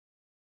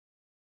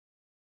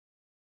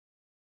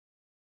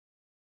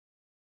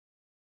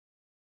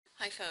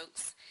Hi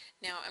folks.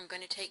 Now I'm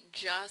going to take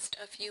just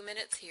a few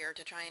minutes here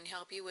to try and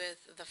help you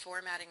with the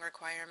formatting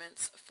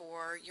requirements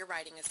for your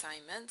writing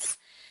assignments.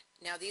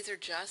 Now these are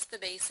just the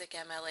basic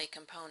MLA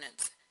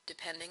components.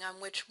 Depending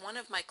on which one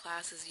of my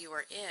classes you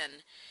are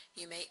in,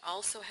 you may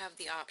also have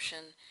the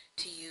option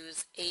to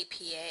use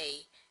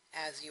APA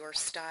as your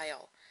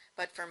style.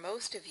 But for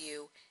most of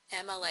you,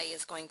 MLA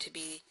is going to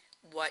be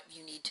what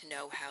you need to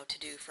know how to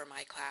do for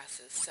my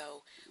classes.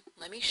 So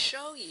let me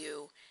show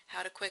you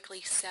how to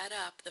quickly set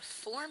up the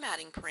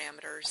formatting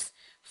parameters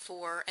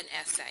for an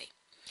essay.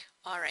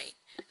 Alright,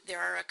 there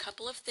are a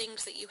couple of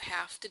things that you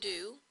have to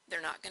do.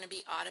 They're not going to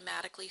be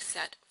automatically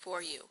set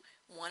for you.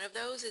 One of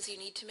those is you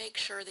need to make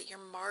sure that your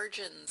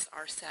margins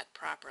are set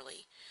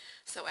properly.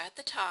 So at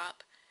the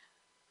top,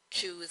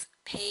 choose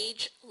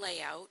Page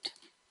Layout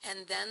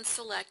and then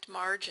select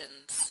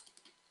Margins.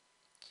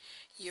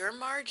 Your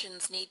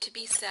margins need to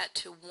be set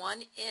to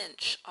 1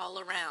 inch all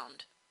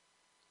around.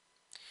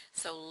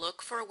 So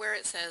look for where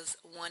it says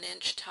 1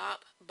 inch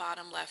top,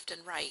 bottom, left,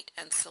 and right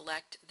and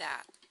select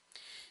that.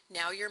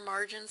 Now your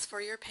margins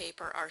for your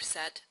paper are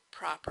set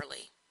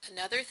properly.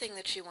 Another thing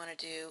that you want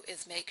to do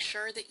is make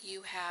sure that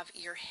you have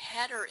your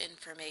header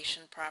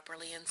information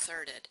properly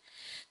inserted.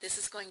 This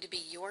is going to be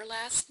your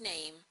last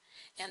name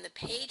and the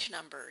page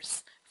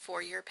numbers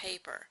for your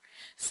paper.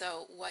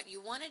 So what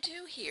you want to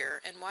do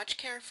here, and watch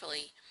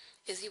carefully,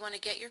 is you want to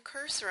get your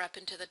cursor up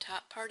into the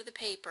top part of the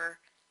paper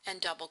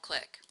and double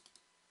click.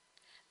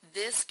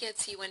 This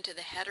gets you into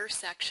the header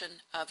section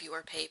of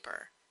your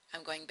paper.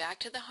 I'm going back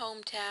to the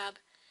Home tab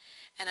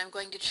and I'm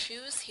going to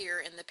choose here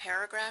in the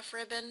paragraph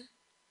ribbon,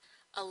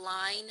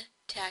 Align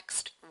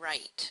Text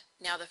Right.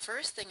 Now the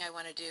first thing I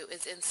want to do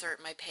is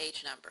insert my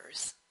page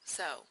numbers.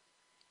 So,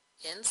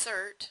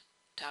 insert,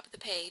 top of the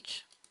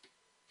page,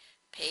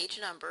 page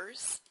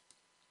numbers,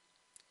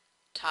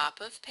 top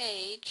of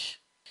page,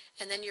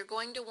 and then you're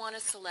going to want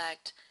to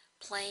select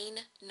plain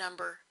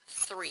number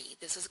 3.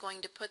 This is going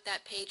to put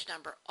that page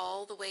number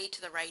all the way to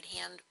the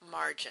right-hand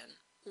margin.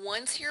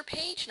 Once your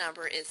page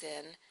number is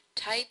in,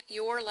 type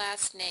your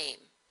last name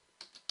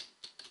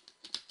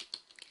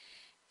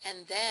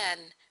and then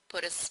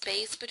put a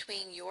space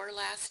between your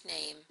last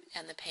name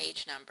and the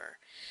page number.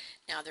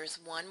 Now there's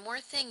one more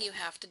thing you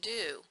have to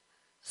do.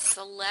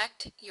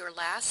 Select your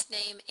last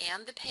name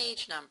and the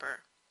page number.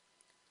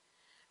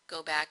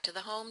 Go back to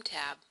the Home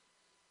tab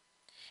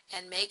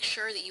and make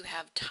sure that you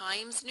have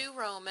Times New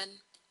Roman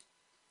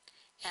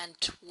and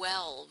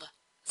 12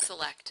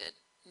 selected.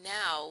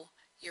 Now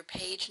your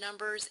page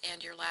numbers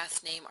and your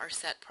last name are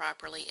set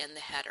properly in the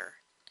header.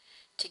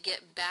 To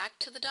get back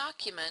to the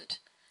document,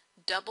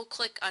 double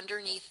click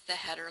underneath the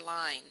header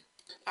line.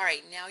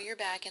 Alright, now you're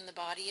back in the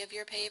body of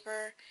your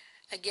paper.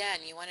 Again,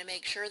 you want to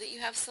make sure that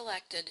you have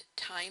selected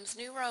Times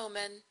New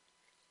Roman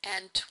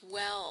and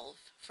 12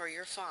 for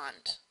your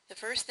font. The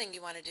first thing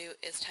you want to do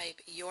is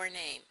type your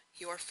name,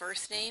 your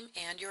first name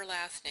and your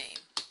last name.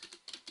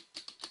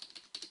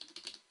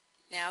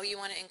 Now you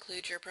want to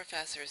include your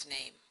professor's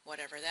name,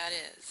 whatever that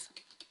is.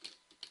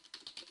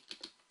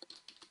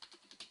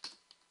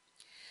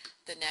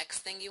 The next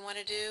thing you want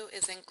to do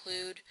is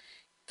include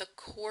the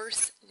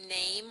course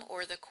name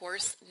or the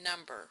course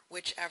number,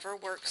 whichever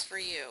works for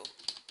you.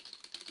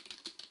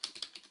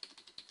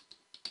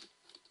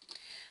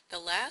 The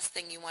last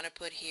thing you want to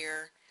put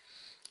here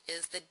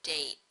is the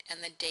date, and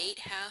the date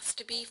has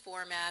to be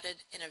formatted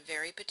in a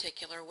very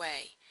particular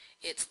way.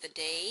 It's the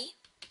day,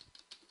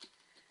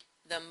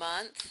 the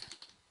month,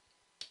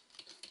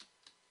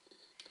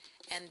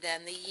 and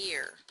then the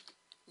year.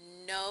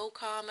 No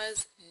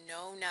commas,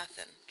 no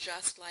nothing,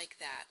 just like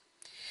that.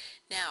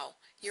 Now,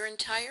 your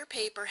entire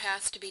paper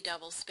has to be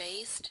double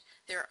spaced.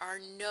 There are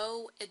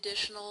no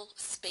additional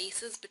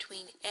spaces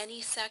between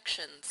any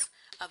sections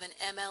of an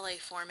MLA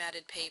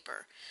formatted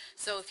paper.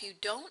 So if you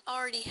don't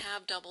already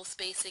have double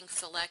spacing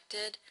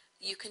selected,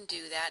 you can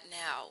do that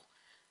now.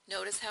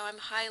 Notice how I'm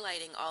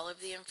highlighting all of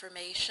the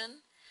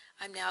information.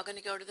 I'm now going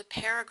to go to the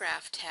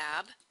Paragraph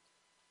tab,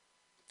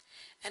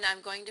 and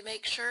I'm going to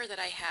make sure that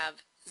I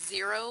have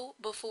 0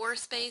 before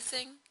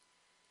spacing,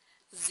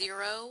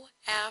 0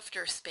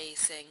 after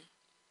spacing,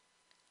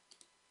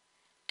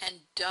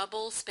 and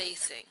double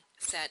spacing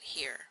set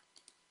here.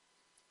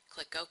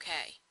 Click OK.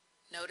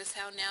 Notice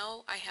how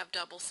now I have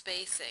double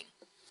spacing.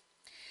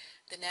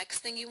 The next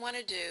thing you want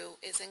to do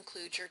is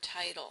include your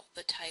title.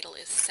 The title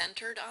is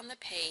centered on the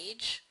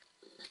page.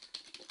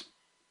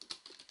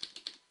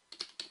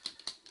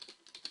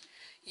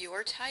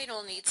 Your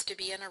title needs to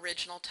be an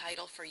original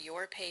title for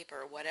your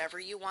paper, whatever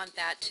you want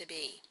that to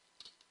be.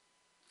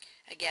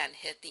 Again,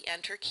 hit the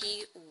Enter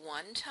key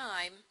one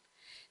time.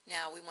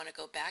 Now we want to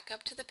go back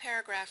up to the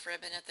paragraph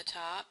ribbon at the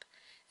top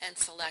and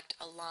select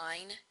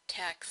Align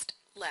Text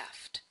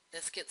Left.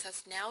 This gets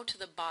us now to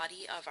the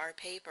body of our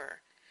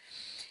paper.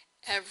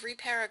 Every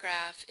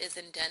paragraph is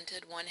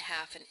indented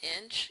 1/2 an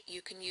inch.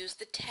 You can use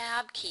the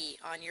Tab key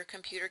on your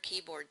computer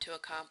keyboard to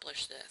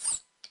accomplish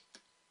this.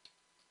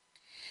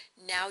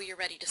 Now you're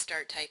ready to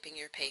start typing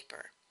your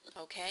paper.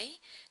 Okay,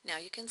 now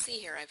you can see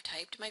here I've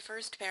typed my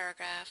first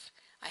paragraph.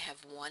 I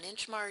have 1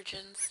 inch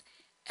margins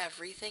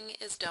Everything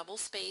is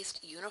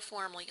double-spaced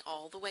uniformly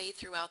all the way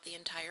throughout the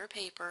entire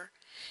paper,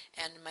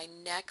 and my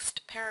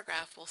next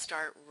paragraph will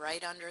start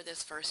right under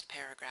this first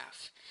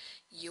paragraph.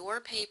 Your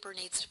paper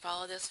needs to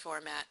follow this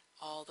format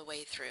all the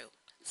way through.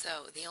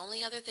 So the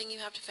only other thing you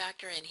have to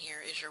factor in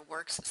here is your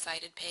works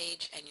cited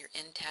page and your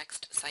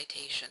in-text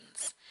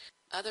citations.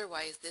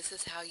 Otherwise, this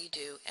is how you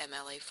do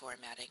MLA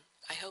formatting.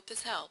 I hope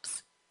this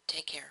helps.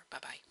 Take care.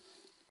 Bye-bye.